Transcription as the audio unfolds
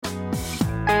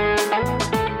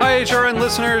HRN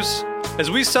listeners.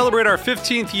 As we celebrate our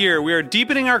 15th year, we are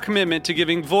deepening our commitment to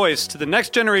giving voice to the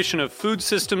next generation of food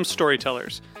systems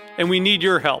storytellers, and we need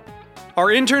your help. Our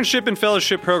internship and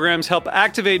fellowship programs help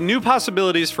activate new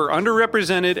possibilities for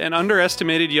underrepresented and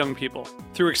underestimated young people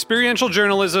through experiential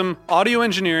journalism, audio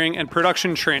engineering, and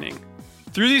production training.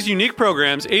 Through these unique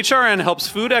programs, HRN helps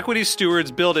food equity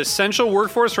stewards build essential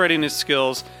workforce readiness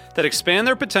skills that expand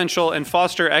their potential and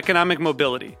foster economic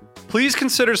mobility. Please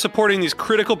consider supporting these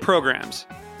critical programs.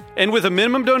 And with a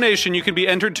minimum donation, you can be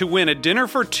entered to win a dinner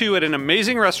for two at an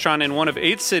amazing restaurant in one of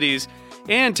 8 cities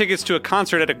and tickets to a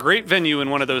concert at a great venue in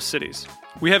one of those cities.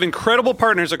 We have incredible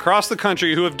partners across the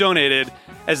country who have donated,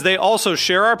 as they also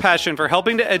share our passion for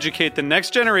helping to educate the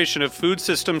next generation of food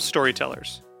systems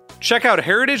storytellers. Check out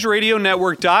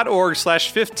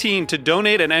heritageradionetwork.org/15 to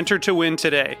donate and enter to win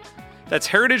today. That's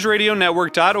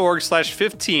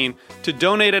heritageradionetwork.org/15 to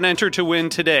donate and enter to win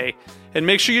today. And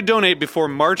make sure you donate before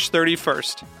March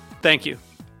 31st. Thank you.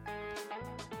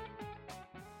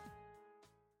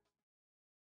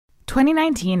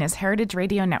 2019 is Heritage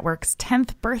Radio Network's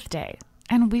 10th birthday,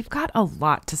 and we've got a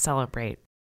lot to celebrate.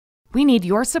 We need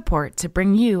your support to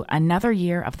bring you another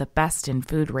year of the best in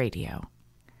food radio.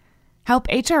 Help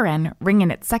HRN ring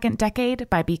in its second decade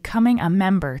by becoming a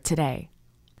member today.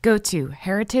 Go to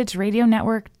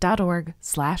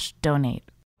heritageradionetwork.org/donate.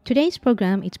 Today's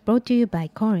program is brought to you by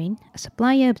Korin, a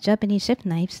supplier of Japanese chef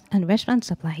knives and restaurant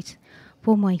supplies.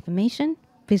 For more information,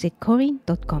 visit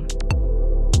korin.com.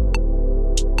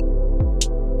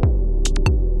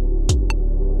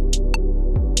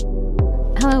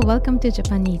 Hello, welcome to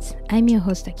Japanese. I'm your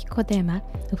host Akiko Tema,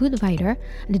 a food writer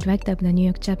and the director of the New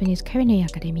York Japanese Culinary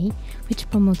Academy, which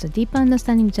promotes a deeper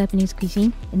understanding of Japanese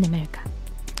cuisine in America.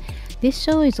 This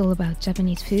show is all about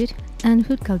Japanese food and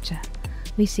food culture.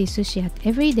 We see sushi at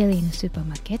every deli in the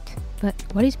supermarket, but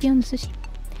what is beyond sushi?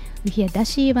 We hear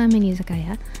dashi ramen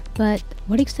izakaya, but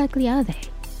what exactly are they?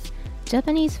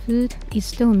 Japanese food is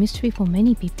still a mystery for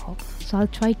many people, so I'll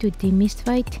try to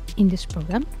demystify it in this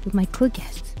program with my cool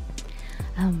guests.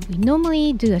 We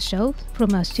normally do a show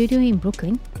from our studio in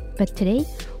Brooklyn, but today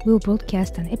we'll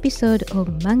broadcast an episode of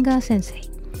Manga Sensei,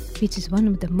 which is one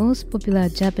of the most popular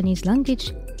Japanese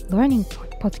language learning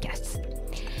podcasts.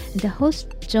 The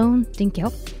host, John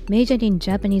Dinkel, majored in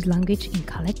Japanese language in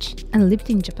college and lived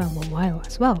in Japan for a while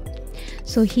as well.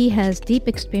 So he has deep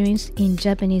experience in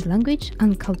Japanese language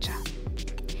and culture.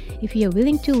 If you are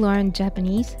willing to learn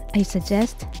Japanese, I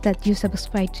suggest that you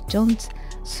subscribe to John's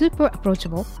super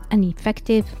approachable and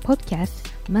effective podcast,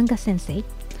 Manga Sensei,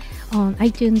 on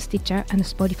iTunes, Stitcher, and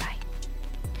Spotify.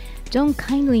 John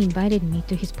kindly invited me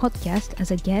to his podcast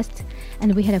as a guest,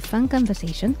 and we had a fun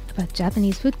conversation about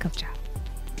Japanese food culture.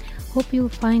 Hope you'll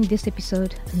find this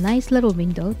episode a nice little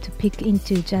window to peek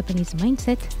into Japanese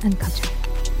mindset and culture.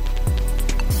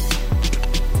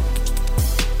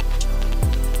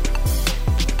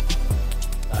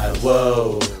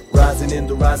 Whoa, rising in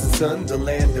the rising sun, the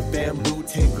land of bamboo,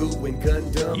 Tengu, and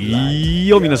Gundam.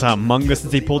 よ皆さん、Manga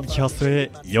Sensei Podcast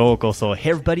へようこそ.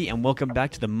 Hey everybody, and welcome back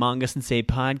to the Manga Sensei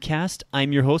Podcast.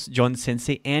 I'm your host, John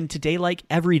Sensei, and today, like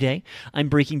every day, I'm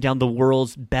breaking down the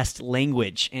world's best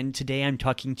language. And today I'm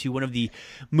talking to one of the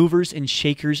movers and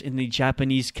shakers in the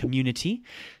Japanese community.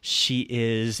 She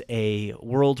is a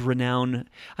world-renowned,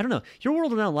 you're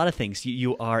world-renowned in a lot of things.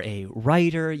 You are a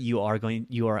writer,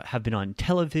 have been on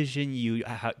television, you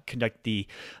conduct the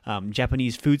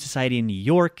Japanese Food Society in New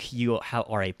York, you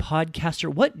are a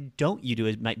podcaster. What don't you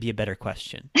do might be a better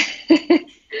question.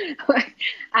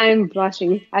 I'm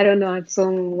blushing. I don't know,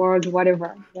 some word,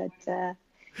 whatever, but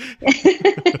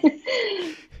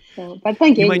but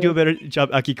thank you. You might do a better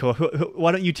job, Akiko.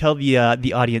 Why don't you tell the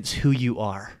audience who you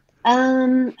are?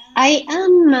 I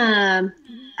am a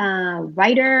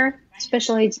writer,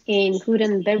 specialized in food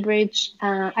and beverage.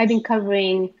 I've been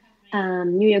covering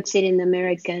New York City and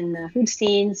American food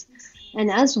scenes, and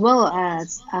as well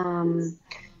as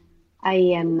I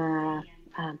am a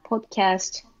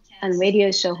podcast and radio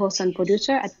show host and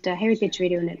producer at the Heritage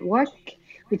Radio Network,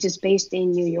 which is based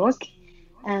in New York.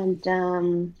 And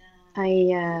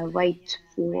I write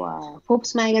for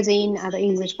Forbes magazine, other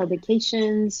English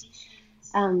publications,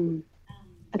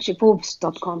 actually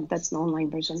Forbes.com, that's the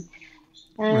online version.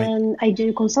 And right. I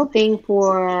do consulting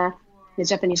for the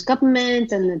Japanese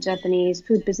government and the Japanese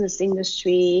food business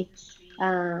industry,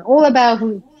 all about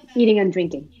eating and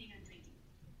drinking.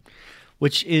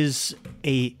 which is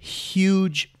a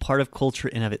huge part of culture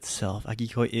in of itself.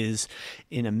 Akiko is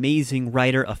an amazing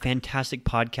writer, a fantastic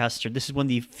podcaster. This is one of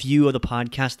the few of the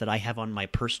podcasts that I have on my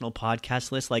personal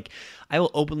podcast list. Like, I will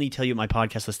openly tell you my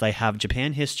podcast list. I have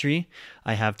Japan History,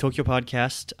 I have Tokyo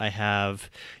Podcast, I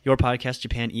have your podcast,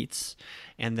 Japan Eats,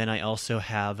 and then I also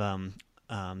have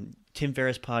Tim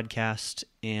Ferriss podcast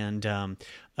and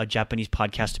a Japanese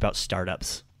podcast about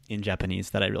startups in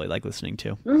Japanese that I really like listening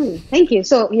to. Thank you.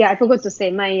 So I forgot to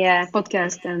say my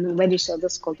podcast and radio show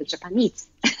is called the Japanese.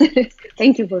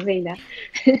 Thank you for saying that.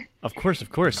 Of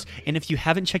course. And if you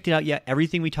haven't checked it out yet,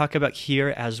 everything we talk about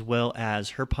here, as well as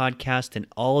her podcast and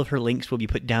all of her links, will be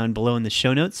put down below in the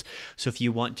show notes. So if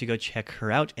you want to go check her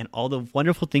out and all the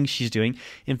wonderful things she's doing,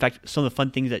 in fact, some of the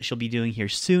fun things that she'll be doing here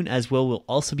soon as well will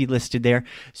also be listed there,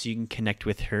 so you can connect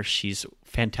with her. She's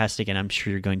fantastic, and I'm sure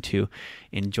you're going to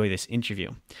enjoy this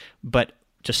interview. But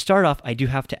to start off, I do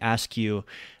have to ask you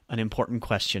an important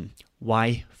question.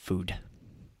 Why food?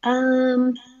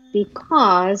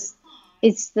 Because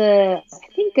it's the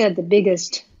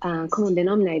biggest common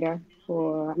denominator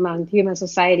for among human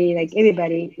society, like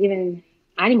everybody, even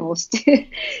animals.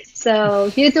 So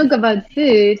if you talk about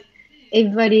food,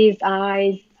 everybody's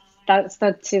eyes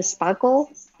start to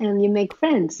sparkle, and you make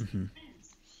friends. Mm-hmm.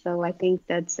 So I think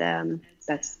that's the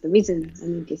reason I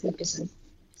make this episode.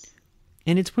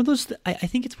 And it's one of those. I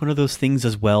think it's one of those things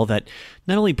as well that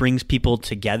not only brings people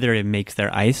together and makes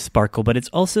their eyes sparkle, but it's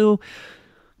also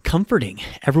comforting.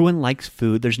 Everyone likes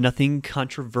food. There's nothing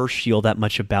controversial that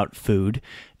much about food,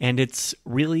 and it's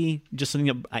really just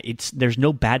something that there's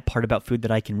no bad part about food that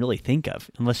I can really think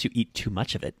of, unless you eat too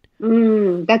much of it.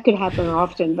 That could happen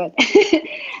often, but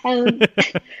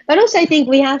but also I think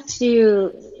we have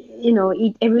to,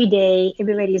 eat every day.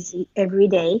 Everybody's eat every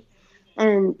day.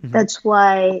 And that's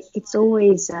why it's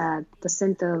always the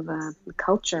center of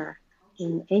culture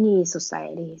in any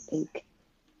society, I think.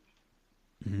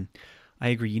 Mm-hmm. I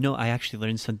agree. I actually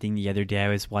learned something the other day. I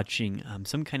was watching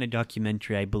some kind of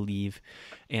documentary, I believe,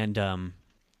 and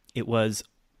it was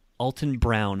Alton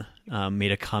Brown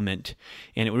made a comment,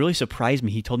 and it really surprised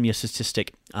me. He told me a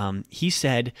statistic. He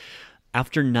said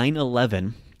after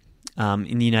 9/11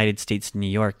 in the United States, New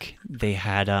York, they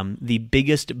had the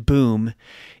biggest boom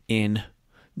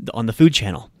on the Food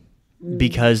Channel,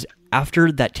 because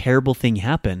after that terrible thing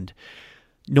happened,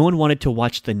 no one wanted to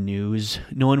watch the news.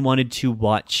 No one wanted to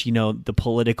watch, the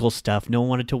political stuff. No one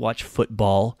wanted to watch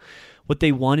football. What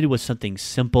they wanted was something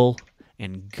simple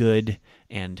and good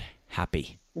and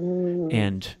happy.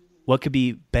 And what could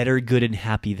be better, good, and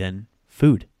happy than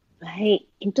food? Right.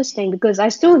 Interesting, because I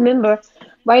still remember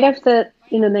right after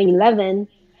 9/11,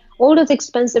 all those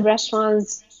expensive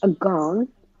restaurants are gone.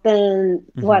 Then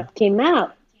what came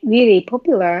out really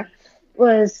popular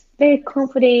was very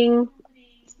comforting,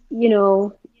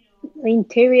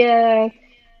 interior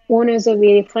owners are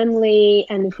really friendly,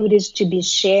 and the food is to be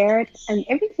shared, and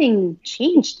everything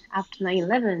changed after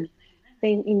 9/11. I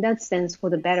think in that sense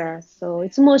for the better. So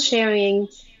it's more sharing,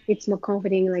 it's more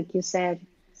comforting, like you said.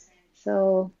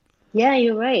 So yeah,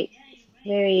 you're right.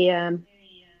 Very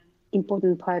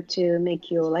important part to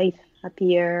make your life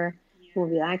happier, more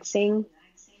relaxing,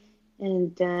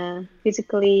 and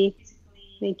physically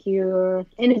make your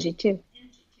energy too.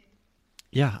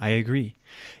 Yeah, I agree.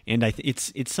 And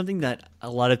it's something that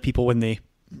a lot of people,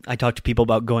 I talk to people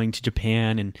about going to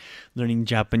Japan and learning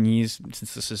Japanese,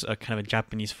 since this is a kind of a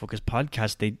Japanese focused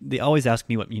podcast, they always ask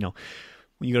me when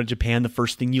you go to Japan, the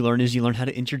first thing you learn is you learn how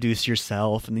to introduce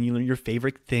yourself, and then you learn your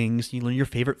favorite things, and you learn your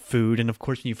favorite food. And of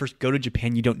course, when you first go to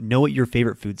Japan, you don't know what your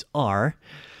favorite foods are.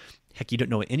 Heck, you don't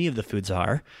know what any of the foods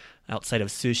are outside of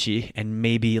sushi and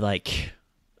maybe I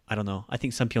don't know. I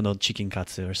think some people know chicken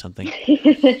katsu or something.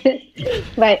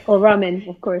 Right, or ramen,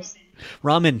 of course.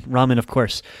 Ramen, of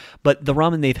course. But the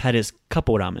ramen they've had is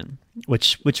Kappo ramen,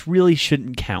 which really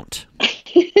shouldn't count.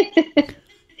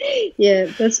 Yeah,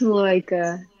 that's more like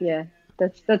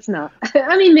that's not.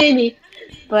 I mean, maybe,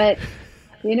 but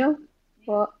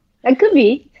well, it could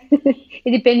be.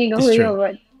 Depending on who you are.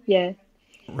 What, yeah.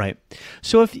 Right.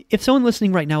 So if someone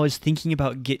listening right now is thinking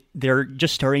about they're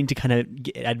just starting to kind of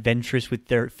get adventurous with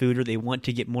their food, or they want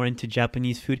to get more into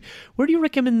Japanese food, where do you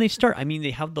recommend they start? I mean,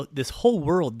 they have this whole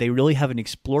world they really haven't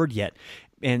explored yet.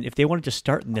 And if they wanted to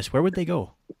start in this, where would they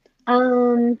go?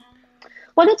 Well,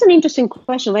 that's an interesting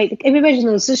question, right? Everybody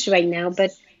knows sushi right now,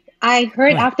 but I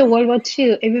heard after World War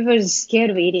II, everybody's scared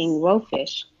of eating raw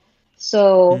fish.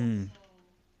 So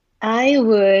I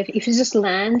would, if you just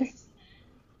land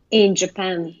in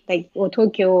Japan, or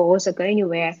Tokyo or Osaka,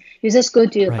 anywhere, you just go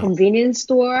to a convenience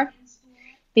store,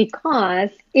 because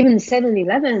even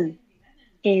 7-Eleven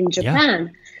in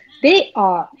Japan, they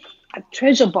are a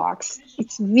treasure box.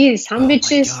 It's really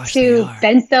sandwiches gosh, to they are.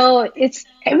 bento. It's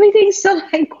everything so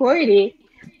high quality,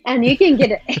 and you can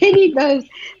get any of those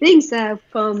things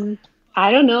from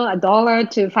I don't know $1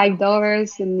 to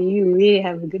 $5, and you really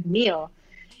have a good meal.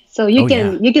 So Oh,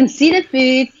 yeah. you can see the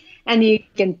food and you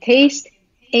can taste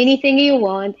anything you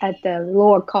want at the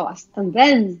lower cost, and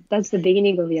then that's the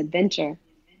beginning of the adventure.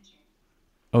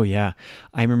 Oh, yeah.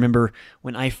 I remember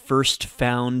when I first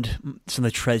found some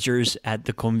of the treasures at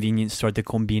the convenience store, the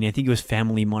Combini, I think it was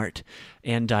Family Mart,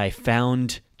 and I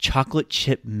found chocolate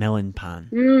chip melon pan.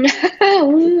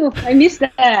 Ooh, I missed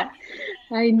that.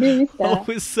 I do miss Oh, that. it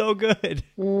was so good.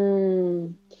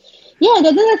 Yeah, the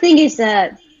other thing is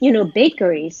that,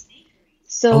 bakeries.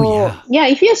 So, Oh, yeah.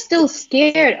 if you're still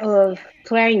scared of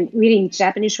trying really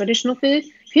Japanese traditional food,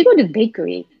 if you go to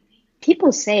bakery,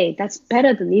 people say that's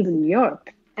better than even Europe.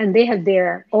 And they have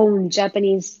their own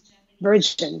Japanese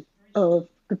version of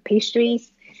the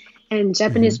pastries. And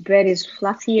Japanese bread is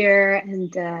fluffier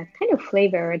and kind of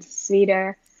flavored,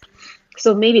 sweeter.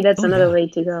 So maybe that's Oh, another yeah. way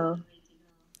to go.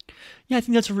 Yeah, I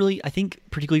think that's I think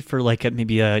particularly for like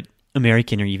maybe a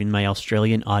American or even my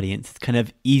Australian audience, it's kind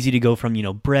of easy to go from,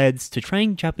 breads to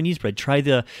trying Japanese bread. Try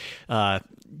the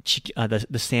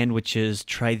the sandwiches,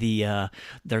 try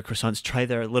their croissants, try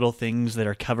their little things that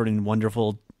are covered in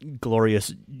wonderful,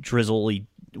 glorious, drizzly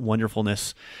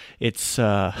wonderfulness. It's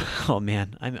oh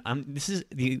man, this is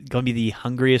going to be the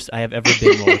hungriest I have ever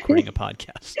been while recording a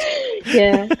podcast.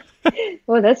 Yeah.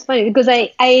 Well, that's funny because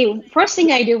I first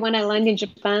thing I do when I land in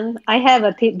Japan, I have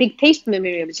a big taste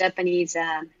memory of Japanese,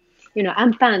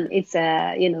 anpan.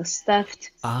 It's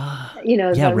stuffed,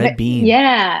 Yeah, the red bean.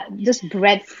 yeah, just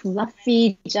bread,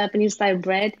 fluffy Japanese style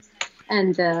bread,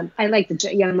 and I like the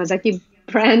Yamazaki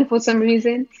brand for some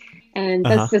reason, and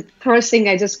that's the first thing.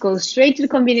 I just go straight to the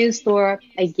convenience store.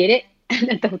 I get it,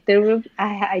 and at the hotel room,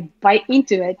 I bite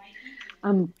into it.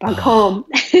 I'm back home.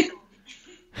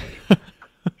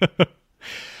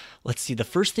 Let's see. The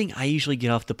first thing I usually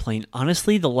get off the plane,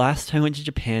 honestly, the last time I went to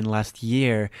Japan last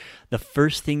year, the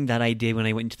first thing that I did when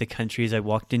I went into the country is I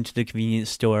walked into the convenience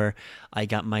store. I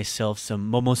got myself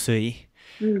some momosui,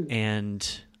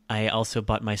 and I also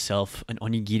bought myself an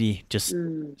onigiri, just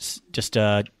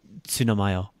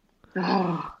tsunamayo.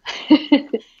 Oh.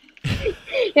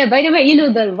 Yeah, by the way,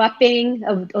 the wrapping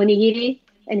of onigiri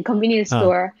in convenience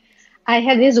store. I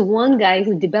had this one guy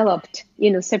who developed,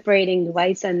 separating the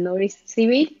rice and nori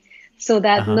seaweed so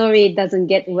that nori doesn't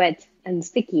get wet and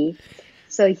sticky.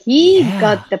 So he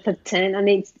got the patent, and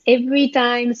it's every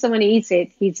time someone eats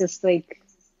it, he's just like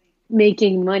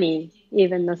making money,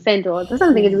 even a cent or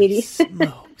something. It really.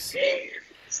 Smokes.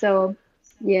 So,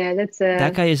 yeah,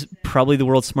 that guy is probably the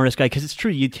world's smartest guy, because it's true.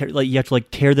 You have to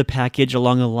tear the package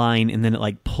along a line, and then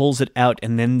it pulls it out,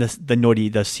 and then the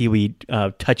nori, the seaweed,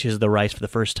 touches the rice for the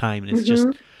first time, and it's just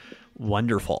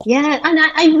wonderful. Yeah, and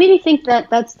I really think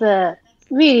that's the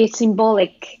really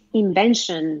symbolic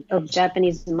invention of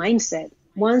Japanese mindset.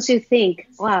 Once you think,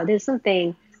 wow, there's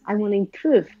something I want to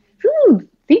improve,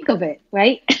 think of it,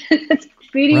 right? That's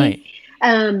pretty. Right.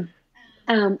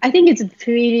 I think it's a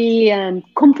pretty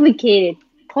complicated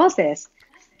process.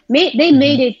 They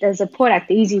made it as a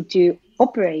product easy to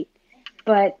operate,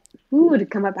 but who would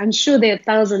come up? I'm sure there are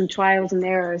 1,000 trials and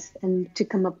errors and to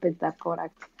come up with that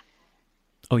product.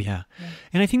 Oh yeah.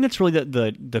 And I think that's really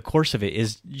the course of it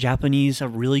is Japanese are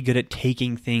really good at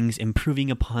taking things, improving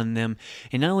upon them,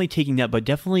 and not only taking that, but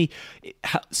definitely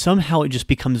somehow it just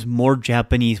becomes more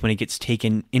Japanese when it gets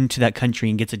taken into that country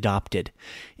and gets adopted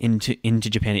into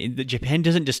Japan. Japan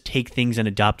doesn't just take things and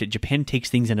adopt it. Japan takes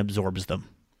things and absorbs them.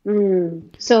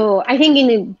 So I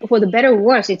think for the better or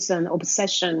worse, it's an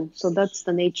obsession. So that's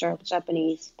the nature of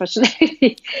Japanese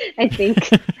personality, I think.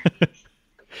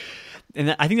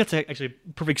 And I think that's actually a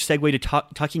perfect segue to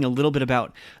talking a little bit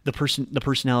about the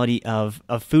personality of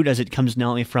food as it comes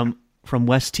not only from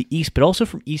west to east, but also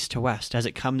from east to west as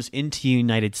it comes into the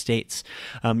United States.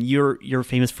 You're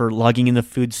famous for logging in the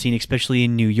food scene, especially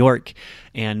in New York,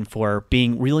 and for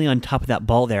being really on top of that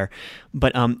ball there.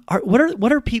 But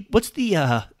what's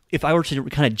the if I were to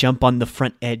kind of jump on the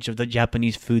front edge of the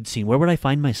Japanese food scene, where would I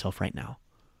find myself right now?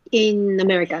 In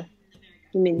America,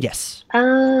 you mean? Yes.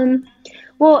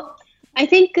 Well, I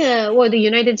think the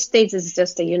United States is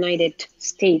just the United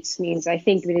States. Means I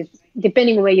think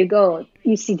depending on where you go,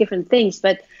 you see different things.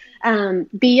 But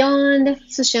beyond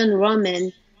sushi and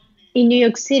ramen, in New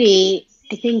York City,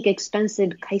 I think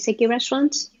expensive kaiseki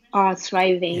restaurants are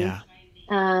thriving. Yeah.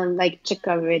 Like check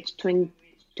average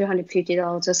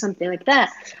 $250 or something like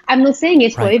that. I'm not saying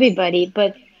it's for everybody,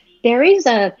 but there is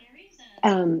a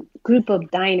group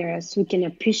of diners who can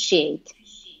appreciate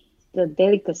the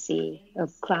delicacy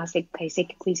of classic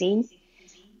kaiseki cuisine.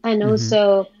 And Mm-hmm.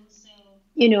 also,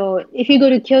 if you go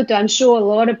to Kyoto, I'm sure a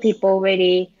lot of people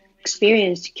already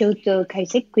experienced Kyoto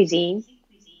kaiseki cuisine. Right.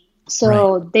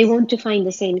 So they want to find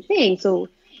the same thing. So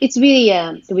it's really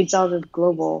the result of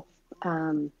global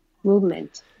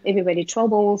movement. Everybody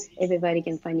travels, everybody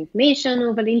can find information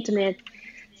over the internet.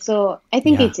 So I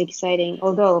think Yeah. it's exciting,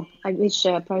 although I wish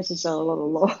prices are a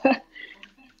little lower.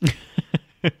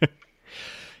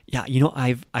 Yeah,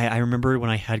 I remember when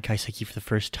I had kaiseki for the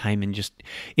first time, and just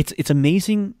it's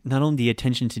amazing, not only the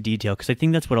attention to detail, because I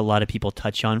think that's what a lot of people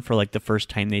touch on for like the first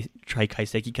time they try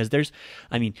kaiseki, because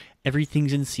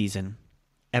everything's in season,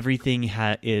 everything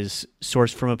is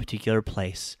sourced from a particular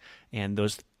place, and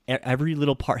every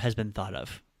little part has been thought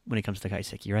of when it comes to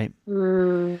kaiseki, right?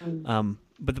 Mm.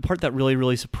 But the part that really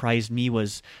really surprised me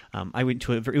was I went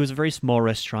to it was a very small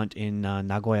restaurant in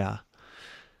Nagoya.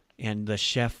 And the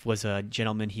chef was a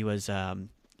gentleman. He was a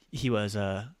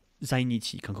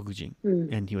Zainichi Kankokujin,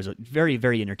 and he was a very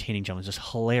very entertaining gentleman,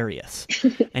 just hilarious.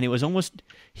 And it was almost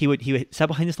he would sat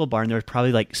behind this little bar, and there was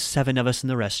probably like 7 of us in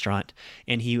the restaurant.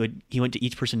 And he went to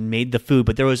each person, made the food,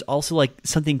 but there was also like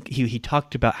something he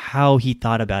talked about how he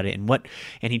thought about it and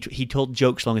he told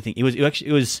jokes along the thing.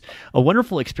 It was a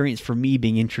wonderful experience for me,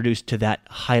 being introduced to that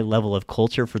high level of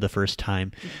culture for the first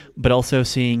time, but also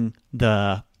seeing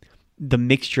the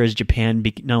mixture as Japan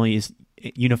not only is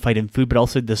unified in food, but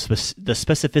also the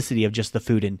specificity of just the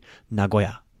food in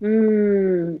Nagoya.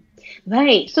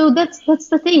 Right. So that's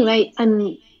the thing, right?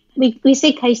 We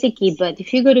say kaiseki, but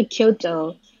if you go to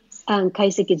Kyoto,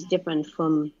 kaiseki is different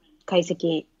from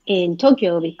kaiseki in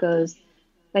Tokyo because,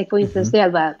 like for instance, Mm-hmm. there are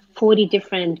about 40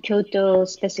 different Kyoto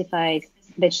specified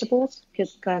vegetables, Yeah.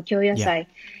 kyōyasai,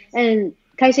 and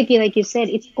kaiseki, like you said,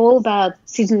 it's all about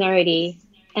seasonality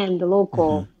and the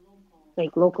Mm-hmm.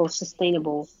 local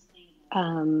sustainable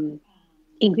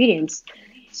ingredients.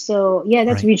 So yeah,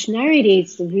 that's Right. regionality.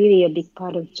 It's really a big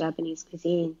part of Japanese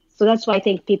cuisine. So that's why I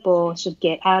think people should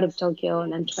get out of Tokyo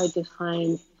and then try to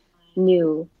find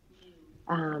new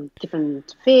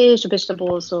different fish,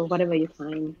 vegetables, or whatever you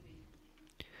find.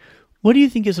 What do you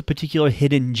think is a particular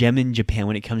hidden gem in Japan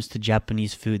when it comes to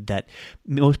Japanese food that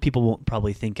most people won't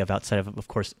probably think of outside of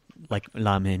course, like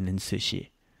ramen and sushi?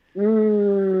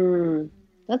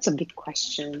 That's a big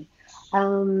question.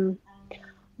 Um,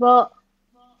 well,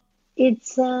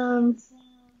 it's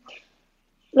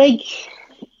like,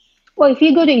 well, if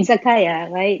you go to izakaya,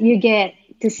 right, you get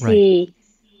to Right. see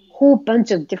whole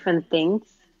bunch of different things,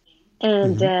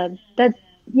 and Mm-hmm. that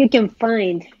you can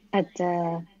find at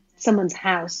someone's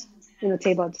house,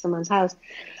 table at someone's house.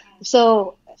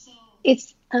 So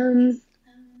it's I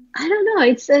don't know,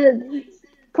 it's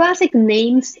classic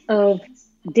names of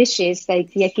dishes like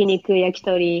yakiniku,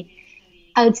 yakitori,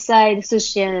 outside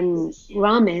sushi and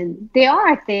ramen. There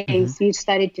are Mm-hmm. things you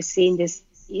started to see in this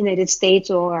United States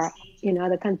or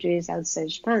other countries outside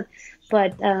Japan,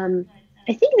 but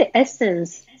I think the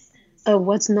essence of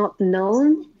what's not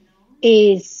known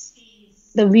is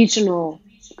the regional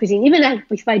cuisine. Even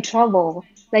if I travel,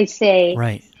 like say,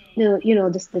 Right.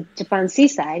 just the Japan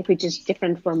seaside, which is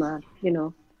different from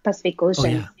Pacific Oh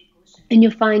Ocean, yeah. and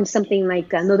you find something like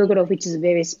nodogoro, which is a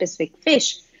very specific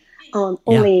fish.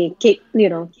 Yeah.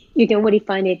 You can only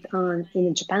find it in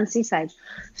the Japan seaside.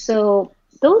 So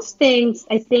those things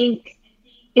I think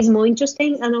is more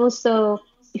interesting. And also,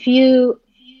 if you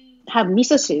have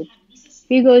miso soup, if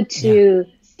you go Yeah. to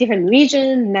different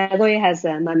region, Nagoya has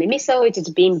mame miso, which is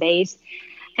bean based.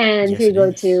 And if Yes, you it go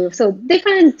is. to, so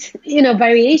different,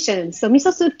 variations. So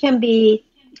miso soup can be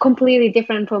completely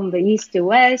different from the east to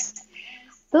west.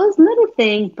 Those little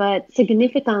things, but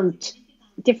significant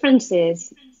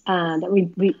differences that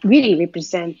we really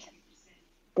represent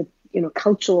the,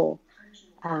 cultural,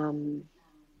 um,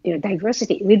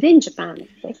 diversity within Japan.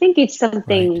 I think it's Right.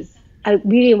 something I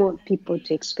really want people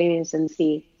to experience and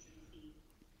see.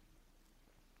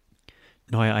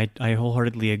 No, I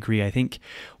wholeheartedly agree. I think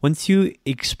once you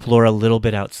explore a little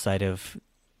bit outside of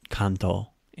Kanto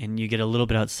and you get a little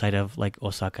bit outside of like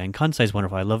Osaka, and Kansai is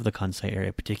wonderful. I love the Kansai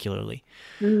area particularly.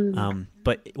 Mm.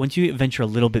 But once you venture a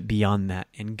little bit beyond that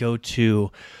and go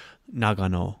to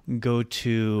Nagano, go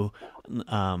to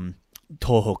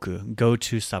Tohoku, go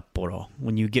to Sapporo,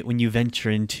 when you venture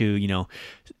into Hira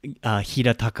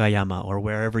Takayama or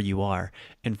wherever you are,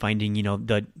 and finding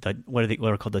the what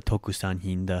are called the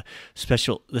tokusanhin, the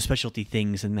specialty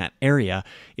things in that area,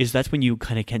 that's when you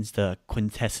kind of get the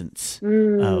quintessence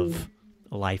of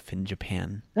life in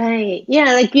Japan. Right.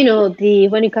 Yeah, like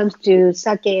when it comes to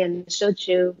sake and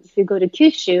shochu, if you go to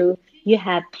Kyushu, you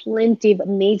have plenty of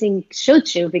amazing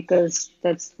shochu because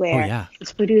that's where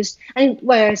it's produced. And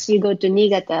whereas you go to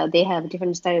Niigata, they have a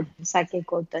different style of sake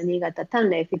called the Niigata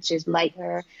Tanre, which is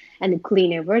lighter and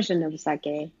cleaner version of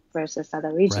sake versus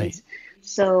other regions.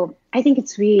 So I think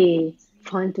it's really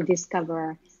fun to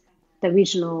discover the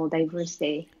regional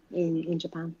diversity in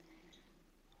Japan.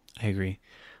 I agree.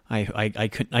 I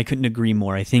couldn't agree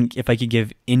more. I think if I could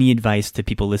give any advice to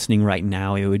people listening right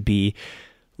now, it would be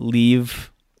leave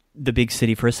the big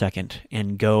city for a second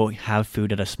and go have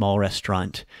food at a small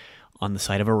restaurant on the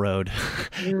side of a road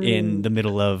in the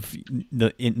middle of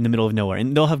nowhere,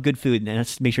 and they'll have good food. And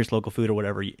that's make sure it's local food or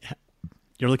whatever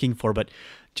you're looking for. But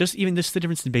just even this, the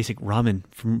difference in basic ramen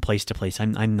from place to place.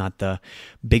 I'm not the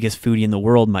biggest foodie in the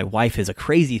world. My wife is a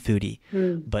crazy foodie,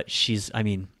 but she's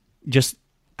just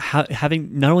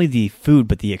having not only the food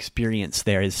but the experience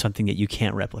there is something that you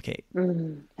can't replicate.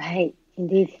 Right,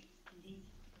 indeed.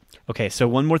 Okay, so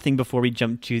one more thing before we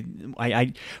jump to,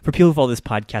 I for people who follow this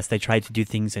podcast, I tried to do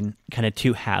things in kind of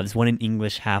two halves, one in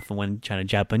English half and one kind of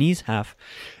Japanese half.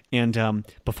 And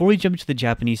before we jump into the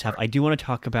Japanese half, I do want to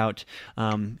talk about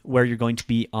where you're going to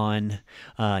be on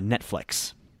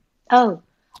Netflix. Oh,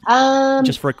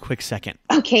 just for a quick second.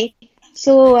 Okay,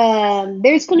 so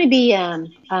there's going to be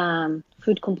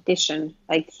food competition,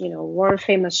 like world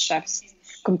famous chefs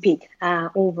compete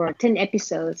over 10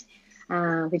 episodes.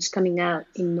 Which is coming out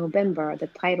in November. The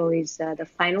title is The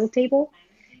Final Table.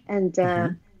 And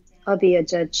I'll be a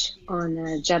judge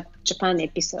on Japan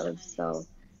episodes. So,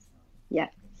 yeah.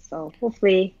 So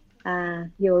hopefully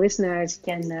your listeners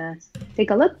can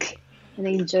take a look and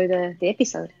enjoy the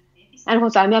episode. And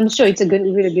also, I'm sure it's a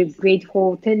really good, great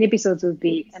whole 10 episodes would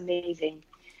be amazing.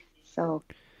 So...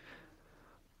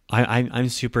 I'm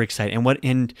super excited,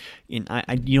 and you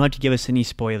don't have to give us any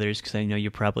spoilers because I know you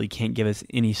probably can't give us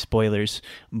any spoilers.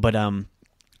 But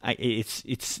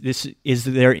is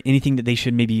there anything that they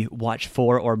should maybe watch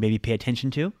for or maybe pay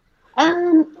attention to?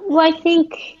 Well, I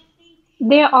think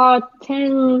there are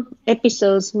 10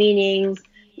 episodes, meaning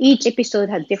each episode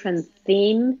has different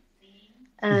theme,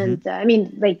 and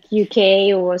like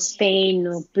UK or Spain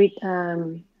or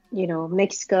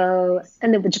Mexico,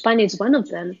 and Japan is one of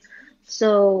them.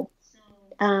 So,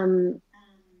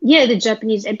 the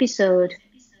Japanese episode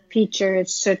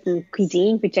features certain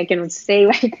cuisine, which I cannot say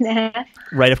right now.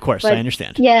 Right, of course, but, I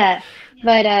understand. Yeah,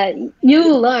 but you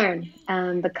will learn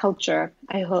the culture,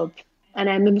 I hope. And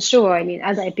I'm sure,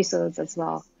 other episodes as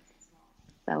well.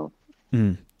 So.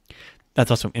 That's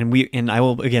awesome. And I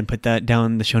will, again, put that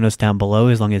down in the show notes down below.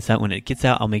 As long as that when it gets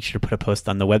out, I'll make sure to put a post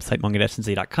on the website,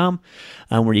 manga-sensei.com,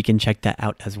 where you can check that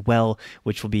out as well,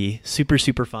 which will be super,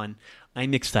 super fun.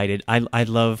 I'm excited. I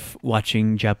love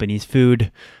watching Japanese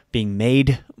food being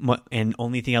made, and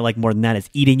only thing I like more than that is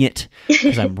eating it,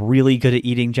 because I'm really good at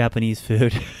eating Japanese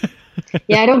food.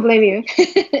 Yeah, I don't blame you.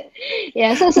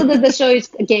 Yeah, so the show is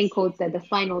again called The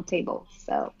Final Table.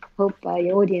 So hope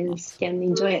your audience can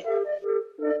enjoy it.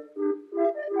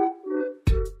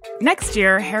 Next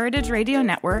year, Heritage Radio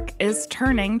Network is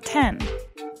turning 10.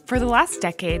 For the last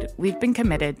decade, we've been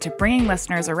committed to bringing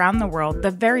listeners around the world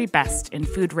the very best in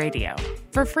food radio,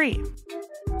 for free.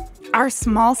 Our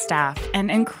small staff and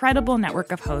incredible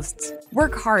network of hosts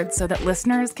work hard so that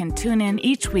listeners can tune in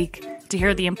each week to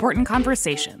hear the important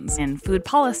conversations in food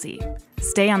policy,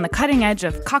 stay on the cutting edge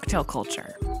of cocktail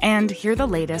culture, and hear the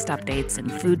latest updates in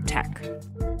food tech.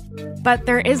 But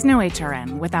there is no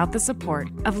HRN without the support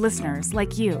of listeners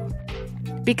like you.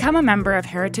 Become a member of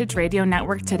Heritage Radio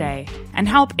Network today and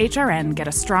help HRN get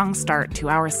a strong start to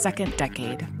our second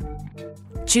decade.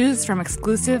 Choose from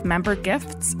exclusive member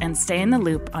gifts and stay in the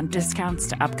loop on discounts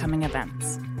to upcoming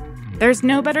events. There's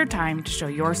no better time to show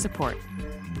your support.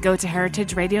 Go to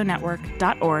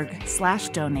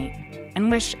heritageradionetwork.org/donate and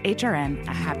wish HRN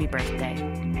a happy birthday.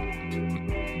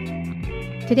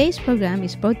 Today's program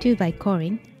is brought to you by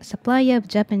Korin, a supplier of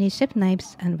Japanese chef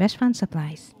knives and restaurant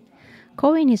supplies.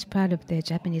 Korin is proud of their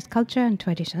Japanese culture and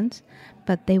traditions,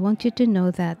 but they want you to know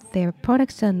that their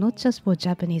products are not just for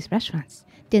Japanese restaurants.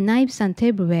 Their knives and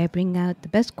tableware bring out the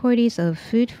best qualities of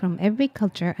food from every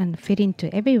culture and fit into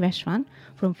every restaurant,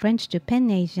 from French to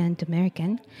Pan-Asian to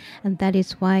American, and that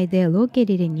is why they are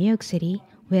located in New York City,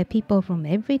 where people from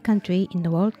every country in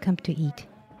the world come to eat.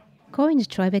 Korin's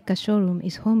Tribeca showroom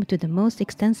is home to the most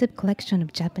extensive collection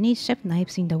of Japanese chef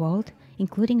knives in the world,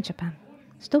 including Japan.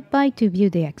 Stop by to view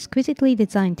their exquisitely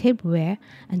designed tableware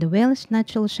and the Welsh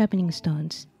natural sharpening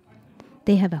stones.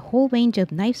 They have a whole range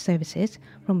of knife services,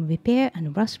 from repair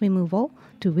and rust removal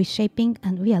to reshaping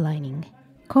and realigning.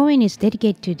 Korin is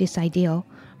dedicated to this ideal,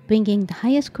 bringing the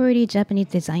highest quality Japanese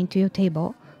design to your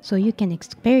table so you can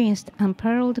experience the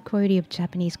unparalleled quality of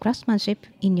Japanese craftsmanship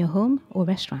in your home or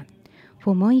restaurant.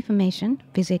 For more information,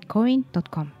 visit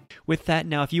korin.com. With that,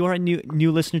 now, if you are a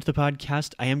new listener to the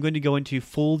podcast, I am going to go into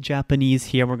full Japanese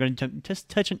here. We're going to just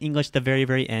touch on English at the very,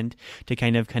 very end to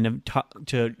kind of talk,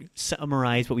 to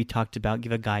summarize what we talked about,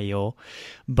 give a gaio.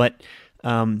 But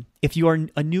if you are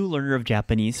a new learner of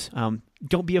Japanese,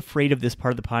 don't be afraid of this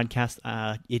part of the podcast.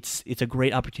 It's a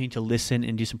great opportunity to listen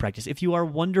and do some practice. If you are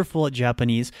wonderful at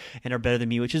Japanese and are better than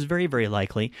me, which is very, very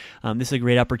likely, this is a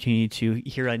great opportunity to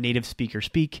hear a native speaker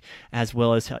speak, as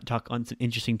well as talk on some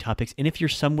interesting topics. And if you're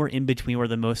somewhere in between where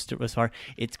the most of us are,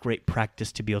 it's great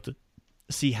practice to be able to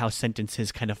see how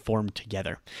sentences kind of form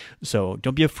together. So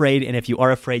don't be afraid. And if you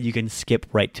are afraid, you can skip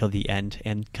right till the end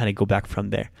and kind of go back from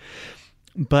there.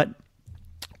 But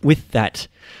with that,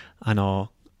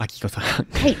 あきこさん。は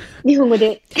い、日本語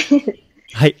で。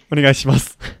はい、お願いしま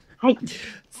す。はい。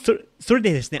それ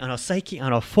でですね、最近、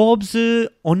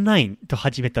Forbes オンラインと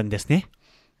始めたんですね。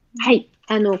はい、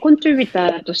コントリビュータ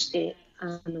ーとして、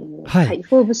はい、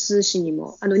フォーブス誌に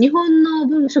も、日本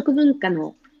の食文化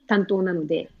の担当なの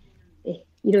で、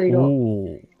いろい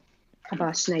ろカバ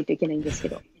ーしないといけないんですけ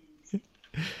ど。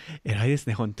偉いです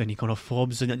ね、本当に。このフォー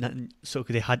ブス書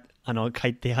で書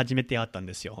いて初めてあったん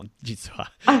ですよ、実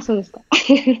は。あ、そうですか。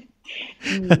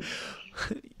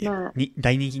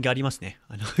大人気がありますね、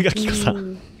ガキコさ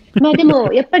ん。まあで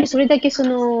も、やっぱりそれだけ日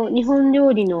本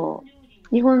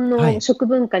の食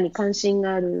文化に関心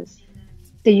がある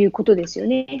っていうことですよ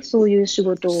ね。そういう仕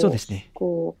事をそうですね。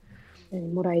も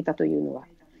らえたというのは。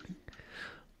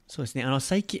そうですね。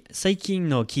最近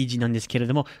の記事なんですけれ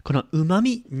ども、この旨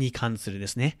味に関するで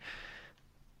すね。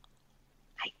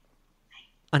はい。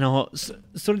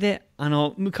それで、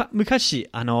昔、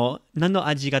何の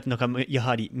味があったのか、や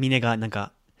はり、峰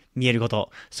が見えること、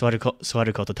座るこ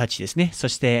とたちですね。そ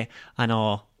して、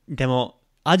でも、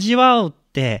味わうっ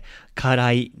て、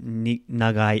辛い、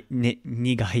苦い、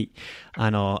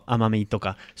甘みと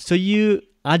か、そういう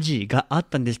味があっ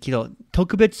たんですけど、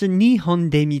特別日本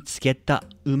で見つけた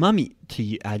旨味と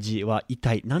いう味は一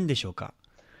体何でしょうか？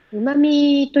旨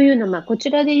味というのは、こち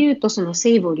らで言うと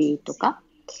セイボリーとか、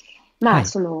フ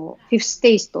ィフス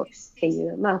テイストってい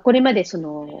う、これまで西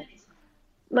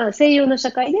洋の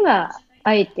社会では、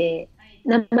あえて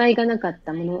名前がなかっ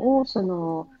たものを、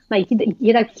池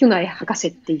田菊苗博士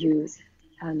っていう、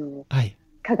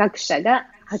科学者が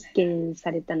発見さ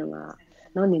れたのが、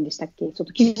何年でしたっけ？ちょっ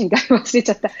と記事が忘れち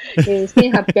ゃった。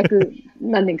1800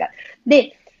何年か。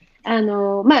で、で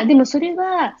もそれ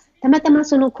は、たまたま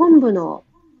昆布の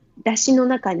出汁の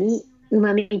中に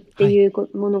旨味っていう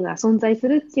ものが存在す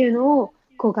るっていうのを、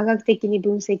科学的に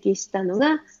分析したの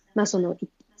が、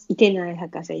池内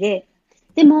博士で、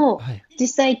でも、実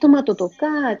際トマトと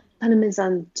かパルメザ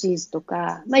ンチーズと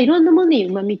か、いろんなものに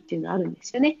旨味っていうのがあるんで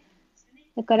すよね。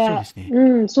だから、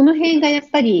その辺がやっ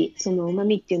ぱり、旨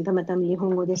味っていうのはたまたま日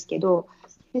本語ですけど、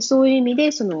そういう意味で、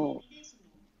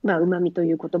旨味と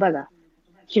いう言葉が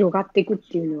広がっていくっ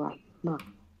ていうのは、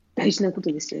大事なこ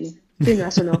とですよね。というの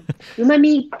は、旨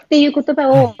味っていう言葉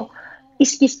を意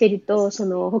識していると、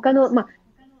他の、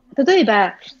例え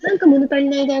ば、なんか物足り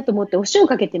ないなと思ってお塩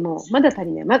かけてもまだ足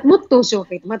りない。もっとお塩か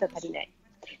けてもまだ足りない。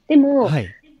でも、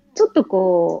ちょっと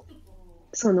お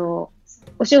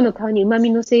塩の代わりに旨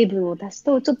味の成分を足す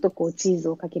と、ちょっとチーズ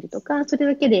をかけるとか、それ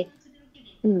だけで、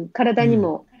体に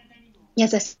も優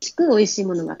しく美味しい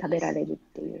ものが食べられるっ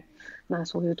ていう、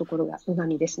そういうところが旨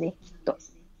味ですね、きっと。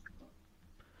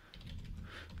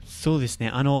そうです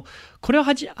ね。これを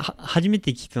初め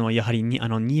て聞いたのはやはり日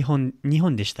本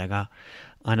でしたが、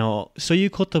そうい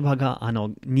う言葉が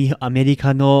アメリ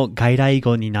カの外来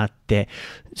語になって、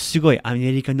すごいア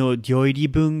メリカの料理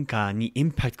文化にイ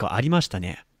ンパクトがありました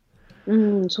ね。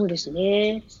そうです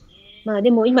ね。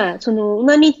でも今、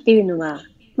旨味っていうのは、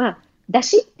だ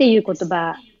しっていう言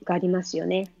葉がありますよ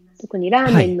ね。特にラ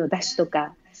ーメンのだしと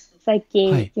か、最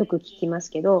近よく聞きます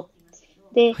けど、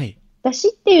で、だし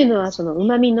っていうのは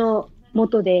旨味の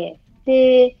元で、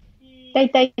だ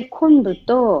いたい昆布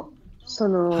と、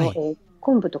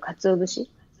昆布と鰹節。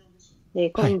で、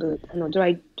昆布、ドラ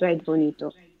イボニーと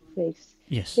フレークス。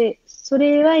で、そ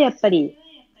れはやっぱり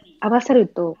合わさる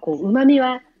と、旨味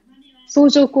は相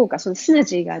乗効果、シナ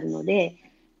ジーがあるので、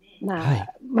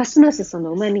ますます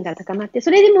旨味が高まって、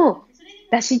それでも、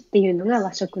だしっていうのが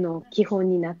和食の基本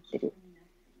になってる。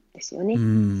ですよね。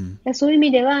そういう意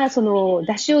味では、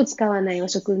だしを使わない和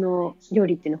食の料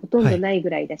理っていうのはほとんどないぐ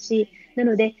らいだし、な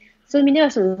ので、そういう意味では、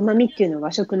旨味っていうのは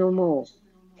和食のも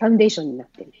う、ファンデーションになっ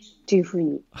てるっていうふう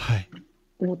に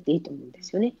思っていいと思うんで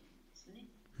すよね。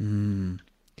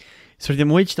それで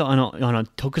もう一度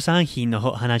特産品の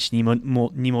話に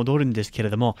戻るんですけ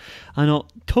れども、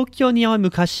東京には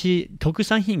昔特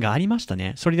産品がありました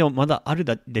ね。それでもまだある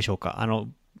でしょうか。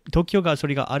東京がそ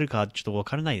れがあるかちょっとわ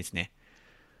からないですね。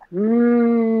な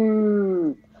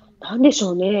んでし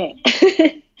ょうね。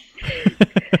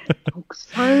特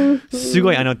産品。す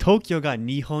ごい、東京が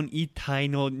日本一体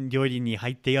の料理に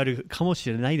入ってあるかもし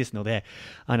れないですので、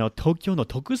東京の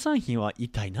特産品は一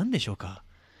体何でしょうか？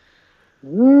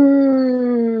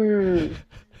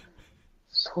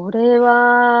それ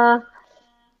は、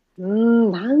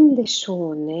なんでし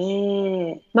ょう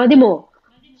ね。まあでも、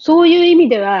そういう意味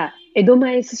では、江戸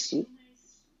前寿司。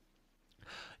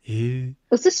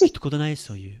お寿司、聞いたことないです、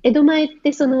そういう。江戸前っ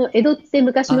て、江戸って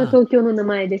昔の東京の名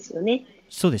前ですよね。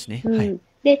そうですね。はい。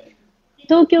で、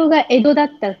東京が江戸だっ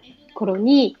た頃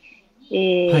に、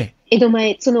はい。江戸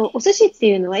前、お寿司って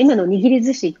いうのは、今の握り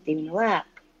寿司っていうのは、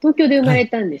東京で生まれ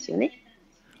たんですよね。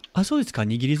そうですか。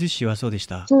握り寿司はそうでし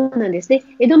た。そうなんですね。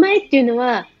江戸前っていうの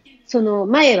は、その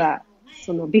前は、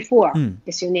before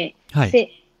ですよね。はい。で、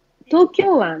東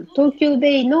京湾、東京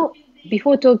ベイの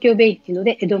before 東京ベイっていうの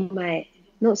で、江戸前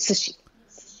の寿司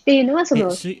っていうのは、そうい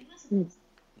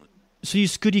う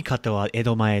作り方は江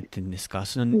戸前って言うんですか？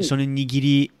その握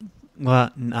り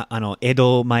は、江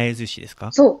戸前寿司です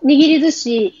か？そう、握り寿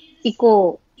司以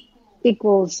降、江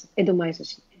戸前寿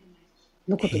司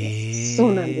のことです。そ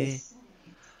うなんです。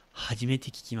初めて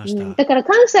聞きました。だから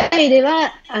関西で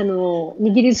は、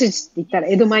握り寿司って言ったら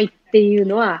江戸前っていう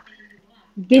のは、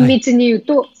厳密に言う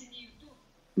と、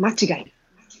間違い。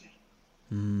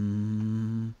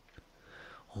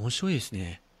面白いです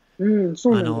ね。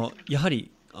そうなんです。やは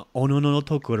り、おのの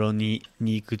ところに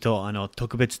行くと、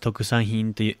特別特産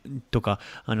品とか、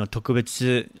特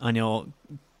別、懐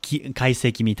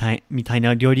石みたい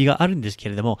な料理があるんですけ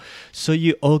れども、そうい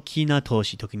う大きな都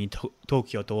市、特に東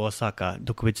京と大阪、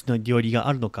特別な料理が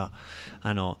あるのか、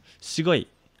すごい、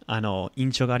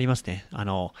印象がありますね。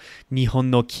日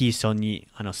本の基礎に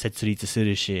設立す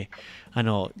るし、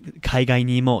海外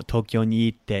にも東京に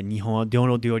行って日本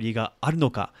の料理があるの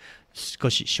か、少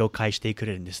し紹介してく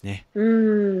れるんですね。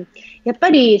やっぱ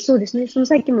りそうですね。さ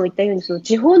っきも言ったように、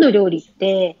地方の料理っ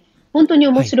て本当に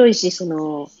面白いし、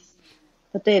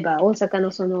例えば大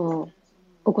阪の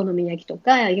お好み焼きと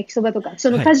か焼きそばとか、カ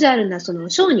ジュアルな商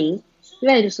人、い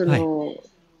わゆる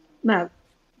まあ、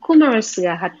コマース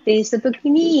が発展した時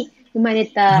に生まれ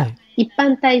た一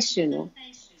般大衆の、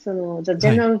The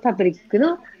General Public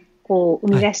の生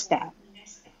み出した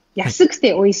安く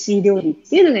て美味しい料理っ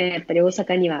ていうのがやっぱり大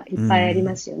阪にはいっぱいあり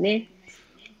ますよね。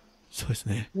そうです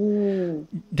ね。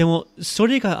でも、そ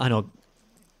れが、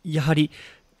やはり、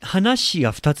話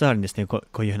が2つあるんですね、こ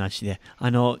ういう話で。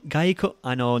日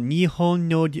本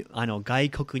の、外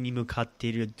国に向かって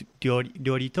いる料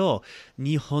理と、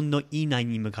日本の以内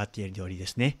に向かっている料理で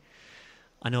すね。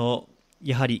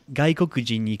やはり外国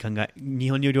人に日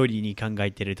本の料理に考え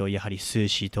ていると、やはり寿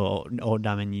司と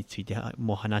ラーメンについて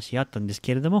も話あったんです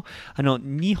けれども、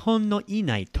日本の以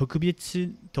内、特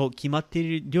別と決まって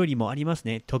いる料理もあります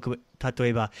ね。例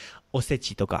えば、おせ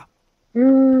ちとか。そ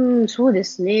うで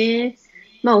すね。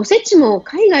まあ、おせちも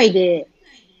海外で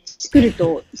作る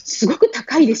とすごく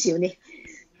高いですよね。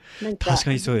確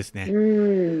かにそうですね。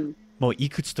もうい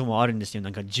くつともあるんですよ。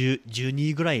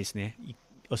12ぐらいですね。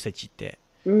おせちって。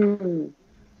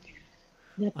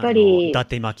やっぱり。伊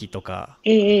達巻きとか。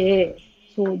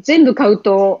そう、全部買う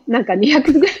と、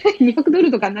200ぐらい、200ド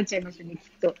ルとかになっちゃいますよね、きっ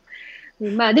と。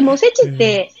まあ、でもおせちっ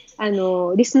て、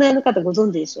リスナーの方ご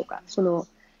存知でしょうか？お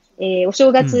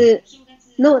正月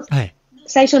の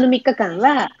最初の3日間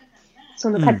は、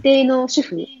家庭の主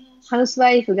婦、ハウス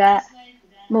ワイフが、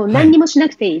もう何にもしな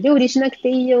くていい、料理しなくて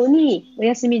いいように、お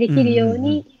休みできるよう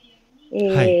に、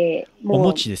お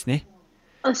餅ですね。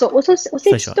そう、おせち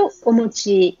とお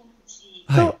餅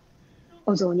と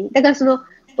お雑煮。だから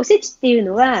おせちっていう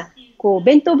のは、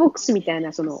弁当ボックスみたい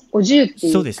な、お重って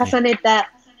いう重ね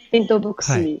た弁当ボック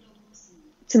スに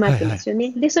詰まってますよ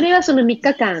ね。で、それは3日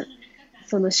間、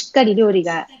しっかり料理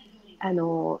が、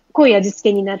濃い味付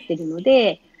けになっているの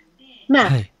で、まあ、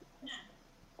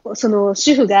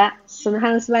主婦が、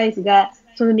ハウスワイフが、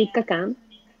3日間、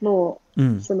もう、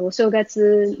お正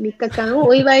月3日間を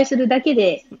お祝いするだけ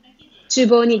で、キ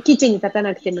ッチンに立た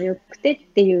なくてもよくてっ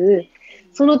ていう、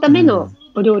そのための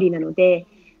お料理なので、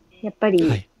やっぱり、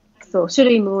種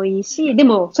類も多いし、で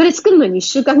も、それ作るのに1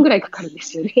週間ぐらいかかるんで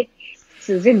すよね。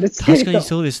つ全部作ると。確かに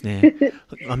そうですね。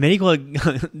アメリカは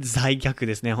在逆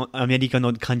ですね。アメリカ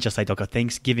の感謝祭とか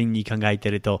Thanksgiving に考えて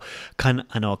ると、家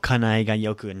内が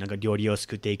よくなんか料理を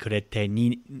作ってくれて、ず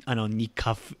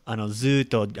っ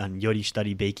と料理した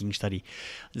り、ベーキングしたり、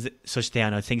そして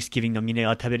Thanksgiving のみんな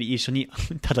が食べる一緒に、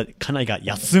ただ家内が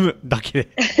休むだけで。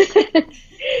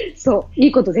そう、い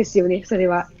いことですよね、それ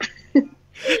は。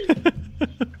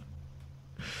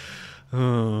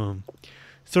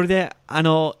それで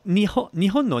日本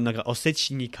のなんかおせ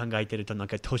ちに考えてるとなん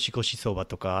か年越しそば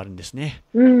とかあるんですね。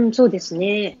そうです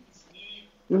ね。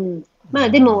まあ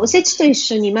でもおせちと一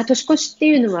緒に、年越しって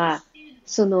いうのは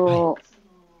日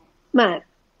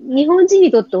本人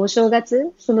にとってお正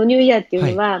月、そのニューイヤーってい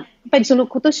うのは、やっぱりその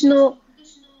今年の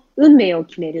運命を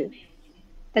決める。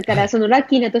だからそのラッ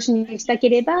キーな年にしたけ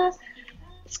れば、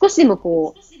少しでも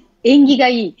こう縁起が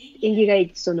い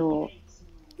いその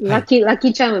ラッキ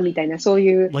ーチャームみたいな、そう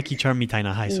いう。ラッキーチャームみたい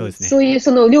な、そうですね。そういう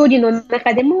その料理の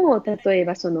中でも、例え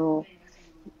ばその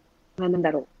その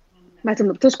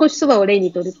年越しそばを例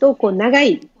にとると、こう長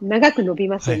く伸び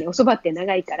ますよね。おそばって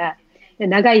長いから、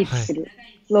長生きする。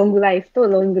ロングライフと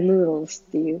ロングヌードルス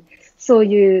っていう、そう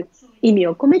いう意味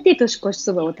を込めて年越し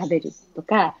そばを食べると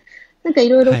か、なんかい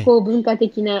ろいろこう文化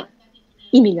的な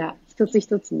意味が一つ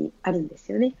一つにあるんで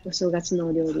すよね。お正月の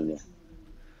お料理には。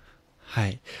は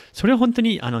い。それは本当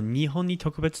に日本に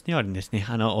特別にあるんですね。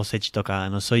おせちとか、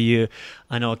そういう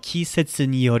季節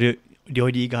による料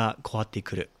理が変わって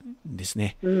くるんです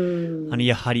ね。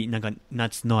やはりなんか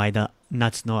夏の間、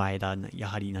や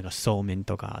はりなんかそうめん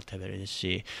とか食べる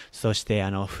し、そして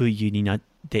冬になっ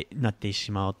て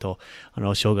しまうと、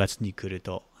お正月に来る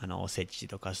と、おせち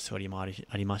とかそれもあ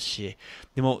りますし、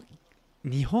でも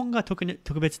日本が特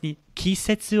別に季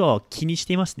節を気にし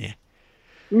ていますね。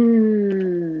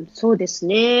そうです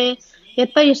ね。やっ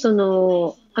ぱり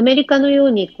アメリカのよ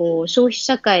うにこう消費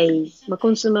社会、コ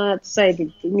ンスーマーサイドっ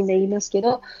てみんな言いますけ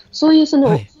ど、そういう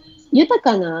豊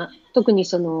かな、特に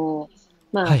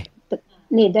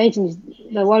第一次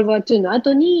ワールドワー2の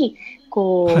後に、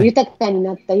こう、豊かに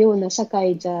なったような社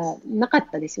会じゃなかっ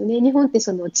たですよね。日本って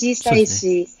小さい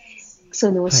し、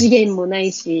資源もな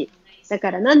いし、だ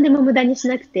から何でも無駄にし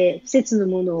なくて、季節の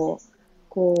ものを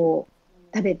こ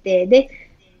う食べて、で、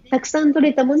たくさん取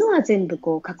れたものは全部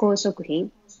こう加工食品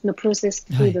のプロセス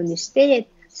フードにして、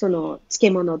漬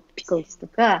物、ピクルスと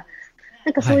か、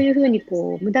なんかそういうふうに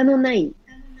こう、無駄のない、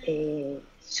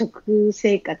食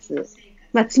生活。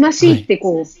つましいって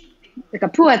こう、なんか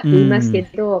プアって言いますけ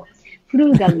ど、フ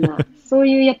ルーガルな、そう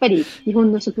いうやっぱり日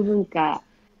本の食文化、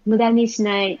無駄にし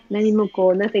ない、何も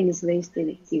こう、nothing is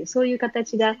wasted っていう、そういう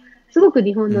形が、すごく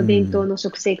日本の伝統の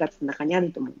食生活の中にあ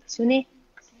ると思うんですよね。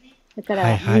だか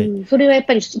ら、それはやっ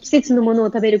ぱり季節のものを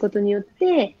食べることによっ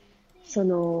て、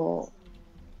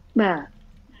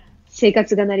生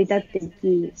活が成り立ってい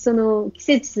き、その季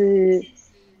節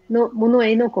のもの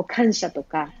へのこう感謝と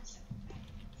か、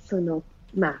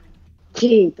敬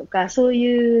意とか、そう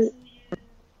いう、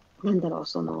バウ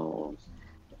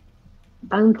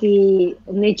ンティ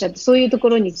ー、ネイチャーってそういうとこ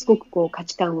ろにすごくこう価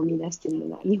値観を見出している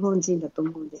のが日本人だと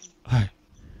思うんです。はい。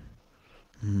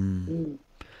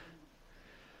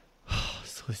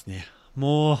そうですね。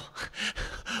もう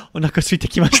お腹空いて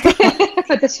きました。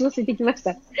私も空いてきまし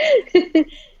た。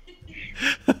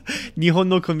日本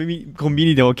のコンビ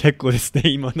ニでも結構ですね、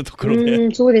今のところ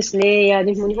で。そうですね。いや、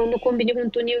でも日本のコンビニ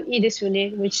本当にいいですよね。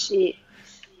美味し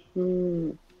い。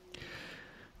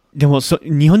でも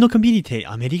日本のコンビニって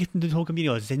アメリカのコンビニ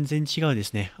は全然違うで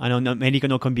すね。アメリカ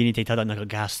のコンビニってただなんか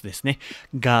ガスですね。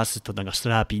ガスとなんかス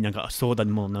ラーピー、なんかソーダ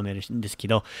も飲めるんですけ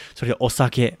ど、それでお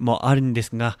酒もあるんで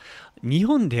すが、日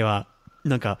本では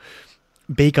なんか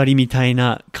ベーカリーみたい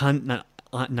な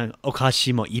お菓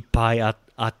子もいっぱいあ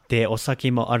って、お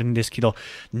酒もあるんですけど、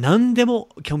何でも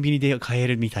コンビニで買え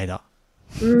るみたいだ。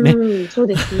そう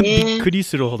ですね。びっくり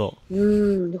するほど。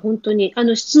本当に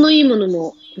質のいいもの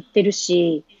も売ってる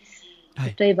し、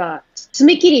例えば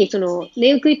爪切り、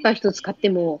ネイルクリッパー一つ買って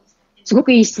もすご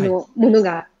くいい質のもの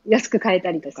が安く買え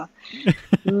たりとか、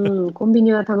コンビ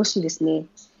ニは楽しいですね。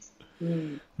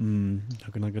な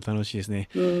かなか楽しいですね。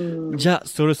じゃあ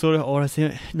そろそろ終わら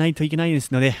せないといけないで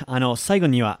すので、最後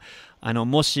には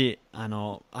もしこ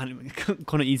の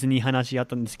伊豆に話あっ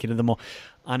たんですけれども、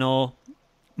間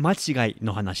違い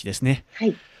の話ですね。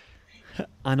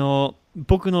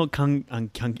僕の観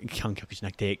客じゃ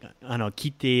なくて聞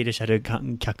いていらっしゃる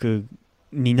観客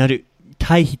になる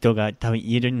たい人が多分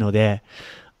いるので、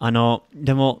で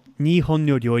も日本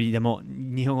の料理でも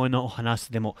日本語のお話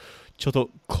でもちょっと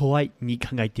怖いに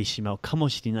考えてしまうかも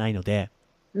しれないので、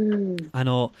こ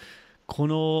の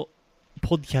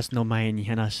ポッドキャストの前に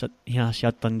話し合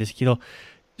ったんですけど、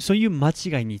そういう間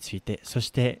違いについて、そし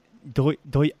て避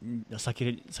け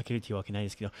るというわけないで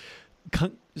すけど、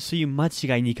そういう間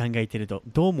違いに考えてると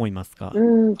どう思いますか？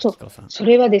そ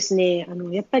れはですね、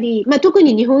やっぱり、特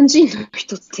に日本人の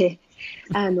人って、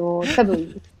多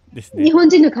分、ですね、日本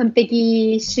人の完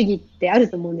璧主義ってある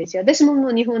と思うんですよ。私もも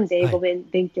う日本で英語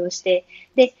勉強して、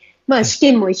で、試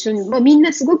験も一緒に、みん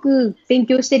なすごく勉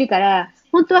強してるから、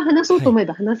本当は話そうと思え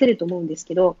ば話せると思うんです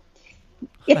けど、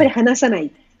やっぱり話さな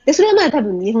い。で、それは多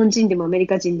分日本人でもアメリ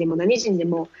カ人でも何人で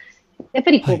も、やっ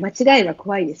ぱり間違いは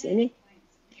怖いですよね。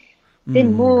で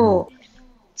も、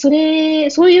そう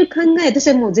いう考え、私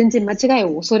はもう全然間違い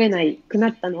を恐れないくな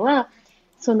ったのは、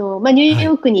ニュー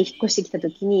ヨークに引っ越してきたと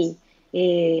きに、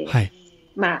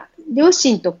両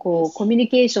親とコミュニ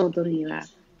ケーションを取るには、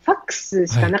ファックス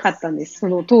しかなかったんです、そ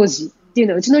の当時。っていう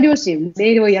のは、うちの両親、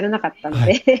メールをやらなかったの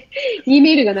で、E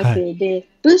メールがなくて、で、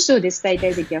文章で伝えた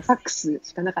いときはファックス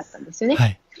しかなかったんですよ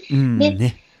ね。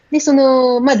で、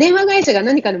電話会社が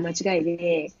何かの間違い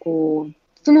で、そ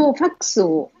のファックス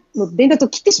の伝達を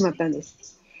切ってしまったんで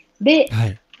す。で、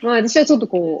私はちょっと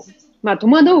戸惑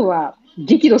うわ、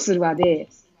激怒するわで、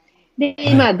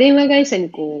電話会社に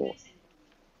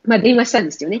電話したん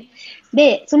ですよね。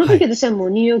で、その時私はも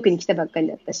うニューヨークに来たばっかり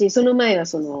だったし、その前は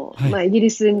イギリ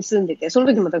スに住んでて、その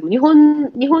時も多分日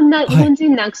本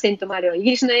人のアクセントもあれば、イ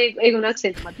ギリスの英語のアクセ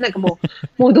ントもあって、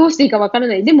もうどうしていいかわから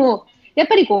ない。でも、やっ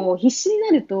ぱり必死にな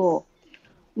ると、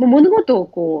もう物事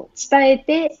を伝え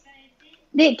て、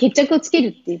で、決着をつけ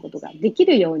るっていうことができ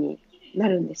るようにな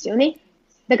るんですよね。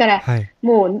だから、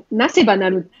もう、なせばな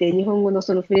るって日本語の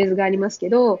そのフレーズがありますけ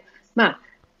ど、言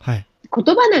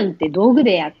葉なんて道具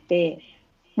であって、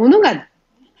物が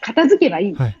片付けばい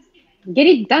い。ゲ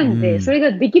リッダンで、それ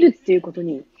ができるっていうこと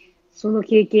に、その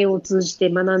経験を通じて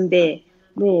学んで、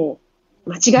もう、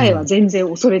間違いは全然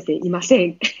恐れていませ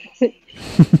ん。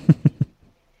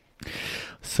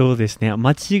そうですね。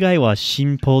間違いは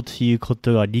進歩というこ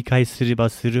とが理解すれば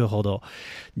するほど、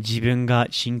自分が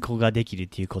進行ができる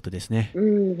ということですね。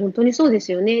本当にそうで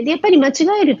すよね。で、やっぱり間違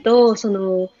えると、人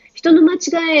の間違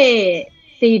え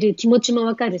ている気持ちも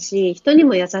わかるし、人に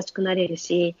も優しくなれる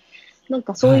し、なん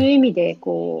かそういう意味で、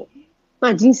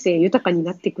人生豊かに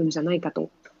なっていくんじゃないかと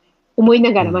思い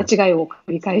ながら間違いを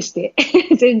繰り返して、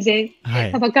全然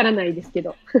はばからないですけ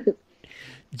ど。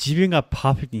自分が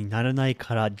パーフェクトにならない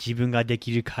から自分がで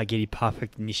きる限りパーフェ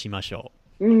クトにしましょ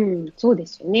う。そうで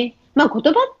すよね。言葉っ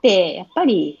てやっぱ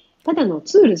りただの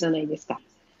ツールじゃないですか。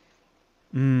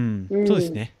そうで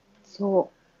すね。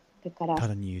そう。だから、た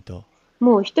だに言うと。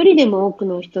もう一人でも多く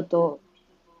の人と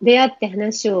出会って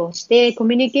話をしてコ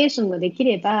ミュニケーションができ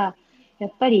れば、や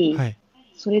っぱり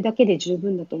それだけで十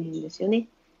分だと思うんですよね。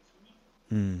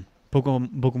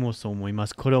僕もそう思いま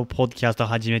す。これをポッドキャスト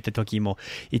始めた時も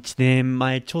1年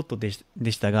前ちょっとでし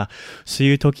たが、そう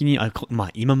いう時に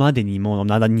今までにも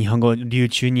まだ日本語流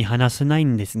暢に話せない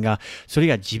んですが、それ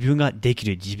が自分ができ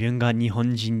る、自分が日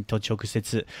本人と直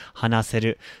接話せ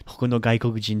る、他の外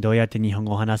国人どうやって日本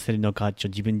語を話せるのか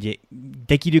自分で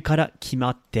できるから決ま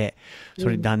って、そ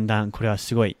れだんだんこれは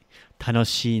すごい楽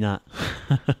しいな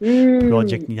プロ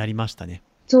ジェクトになりましたね。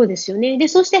そうですよね。で、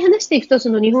そうして話していくと、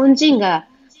日本人が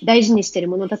大事にしている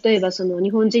もの、例えば日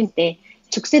本人って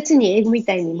直接に英語み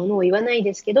たいにものを言わない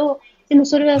ですけど、でも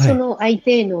それは相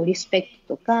手へのリスペク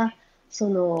トとか、そ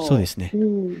うですね。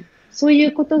そうい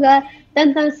うことがだ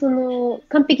んだん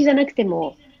完璧じゃなくて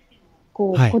も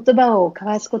言葉を交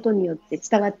わすことによって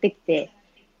伝わってきて、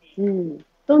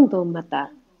どんどんま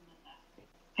た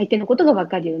相手のことが分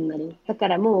かるようになる。だか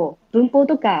らもう文法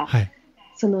とか、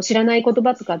知らない言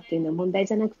葉とかっていうのは問題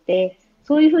じゃなくて、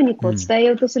そういうふうに伝え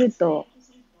ようとすると、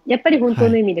やっぱり本当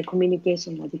の意味でコミュニケーシ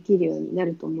ョンができるようにな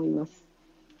ると思います。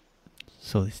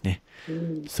そうですね。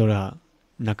それは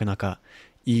なかなか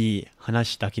いい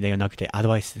話だけではなくてアド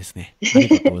バイスですね。あり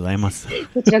がとうございます。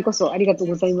こちらこそありがとう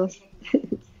ございます。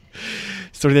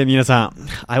それで皆さん、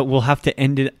I will have to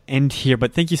end here,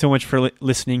 but thank you so much for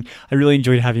listening. I really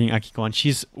enjoyed having Akiko on.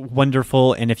 She's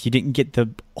wonderful, and if you didn't get the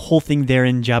whole thing there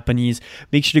in Japanese,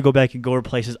 make sure to go back and go over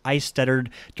places. I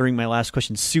stuttered during my last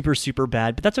question super, super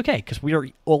bad, but that's okay, because we are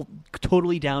all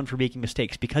totally down for making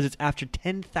mistakes, because it's after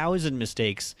 10,000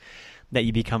 mistakes that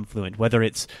you become fluent, whether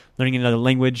it's learning another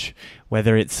language,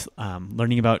 whether it's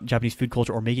learning about Japanese food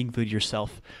culture, or making food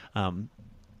yourself.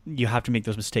 You have to make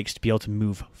those mistakes to be able to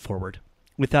move forward.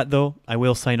 With that, though, I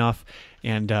will sign off.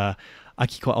 And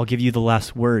Akiko, I'll give you the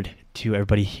last word to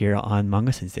everybody here on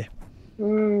Manga Sensei.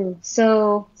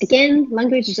 So, again,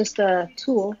 language is just a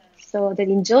tool. So then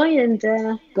enjoy and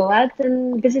go out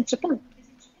and visit Japan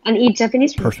and eat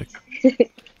Japanese food. Perfect.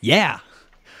 Yeah.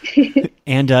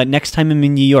 And next time I'm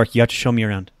in New York, you have to show me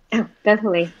around. Oh,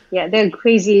 definitely. Yeah, there are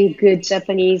crazy good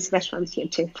Japanese restaurants here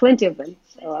too. Plenty of them.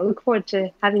 So I look forward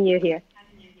to having you here.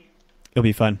 It'll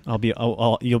be fun.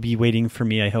 You'll be waiting for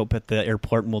me, I hope, at the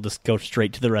airport, and we'll just go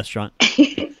straight to the restaurant.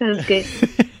 Sounds good.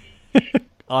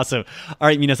 Awesome.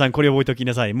 Alright, 皆さんこれを覚えておき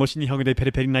なさい。もし日本語でペ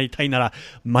リペリになりたいなら、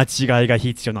間違いが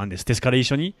必要なんです。ですから一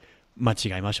緒に間違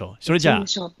えましょう。それじゃあ、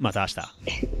また明日。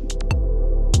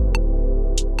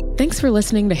Thanks for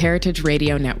listening to Heritage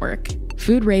Radio Network,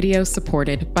 food radio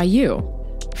supported by you.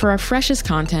 For our freshest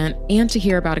content and to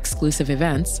hear about exclusive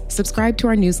events, subscribe to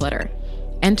our newsletter.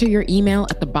 Enter your email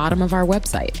at the bottom of our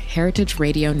website,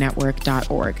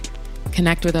 heritageradionetwork.org.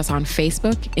 Connect with us on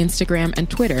Facebook, Instagram, and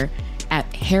Twitter at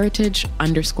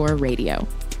heritage_radio.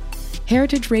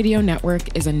 Heritage Radio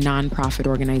Network is a nonprofit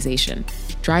organization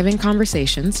driving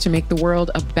conversations to make the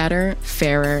world a better,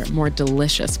 fairer, more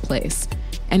delicious place.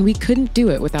 And we couldn't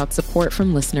do it without support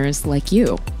from listeners like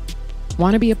you.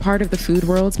 Want to be a part of the food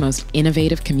world's most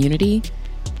innovative community?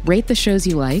 Rate the shows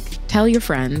you like, tell your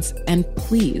friends, and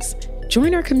please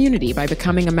join our community by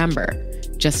becoming a member.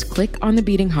 Just click on the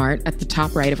beating heart at the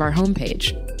top right of our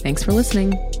homepage. Thanks for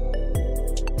listening.